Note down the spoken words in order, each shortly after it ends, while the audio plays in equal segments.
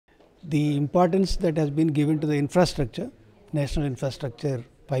the importance that has been given to the infrastructure, national infrastructure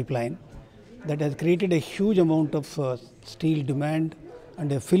pipeline, that has created a huge amount of steel demand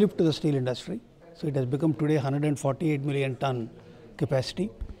and a fillip to the steel industry. So it has become today 148 million ton capacity.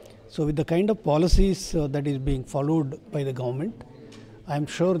 So with the kind of policies that is being followed by the government, I am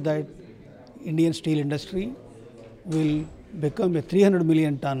sure that Indian steel industry will become a 300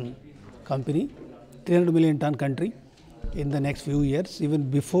 million ton company, 300 million ton country in the next few years, even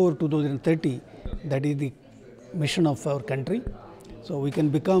before 2030. That is the mission of our country. So we can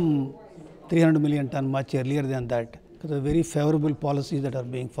become 300 million ton much earlier than that, because of very favorable policies that are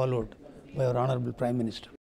being followed by our Honorable Prime Minister.